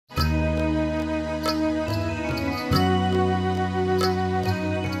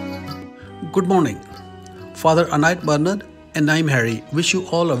Good morning. Father Anait Bernard and Naim Harry wish you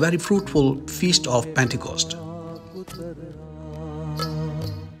all a very fruitful feast of Pentecost.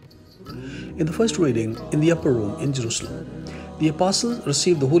 In the first reading in the upper room in Jerusalem, the apostles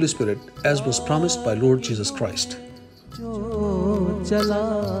received the Holy Spirit as was promised by Lord Jesus Christ.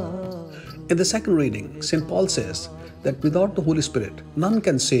 In the second reading, St. Paul says that without the Holy Spirit, none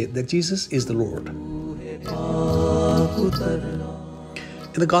can say that Jesus is the Lord.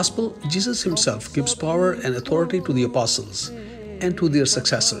 In the Gospel, Jesus himself gives power and authority to the apostles and to their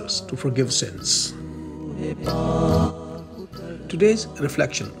successors to forgive sins. Today's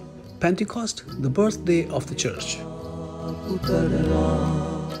reflection: Pentecost, the birthday of the Church.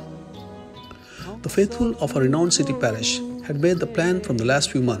 The faithful of a renowned city parish had made the plan from the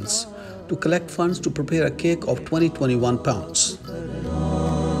last few months to collect funds to prepare a cake of 21 pounds.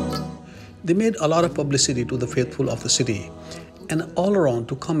 They made a lot of publicity to the faithful of the city and all around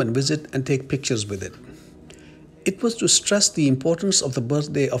to come and visit and take pictures with it. It was to stress the importance of the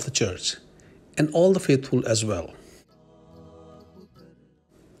birthday of the Church and all the faithful as well.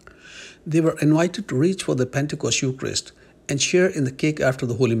 They were invited to reach for the Pentecost Eucharist and share in the cake after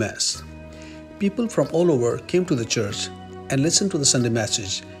the Holy Mass. People from all over came to the church and listened to the Sunday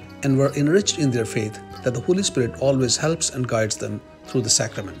message and were enriched in their faith that the Holy Spirit always helps and guides them through the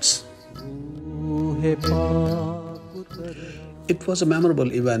sacraments. It was a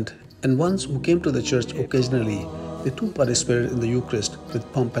memorable event, and ones who came to the church occasionally, they too participated in the Eucharist with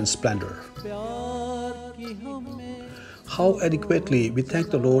pomp and splendor. How adequately we thank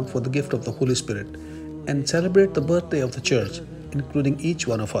the Lord for the gift of the Holy Spirit and celebrate the birthday of the Church, including each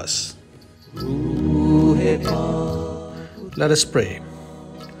one of us. Let us pray.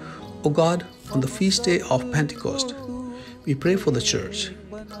 O God, on the feast day of Pentecost, we pray for the Church.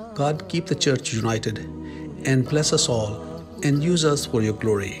 God, keep the Church united and bless us all and use us for your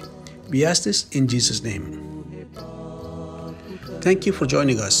glory. We ask this in Jesus' name. Thank you for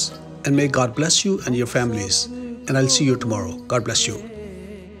joining us, and may God bless you and your families. And I'll see you tomorrow. God bless you.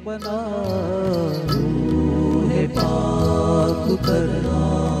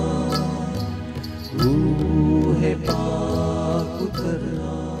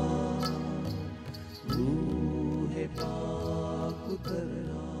 Utarna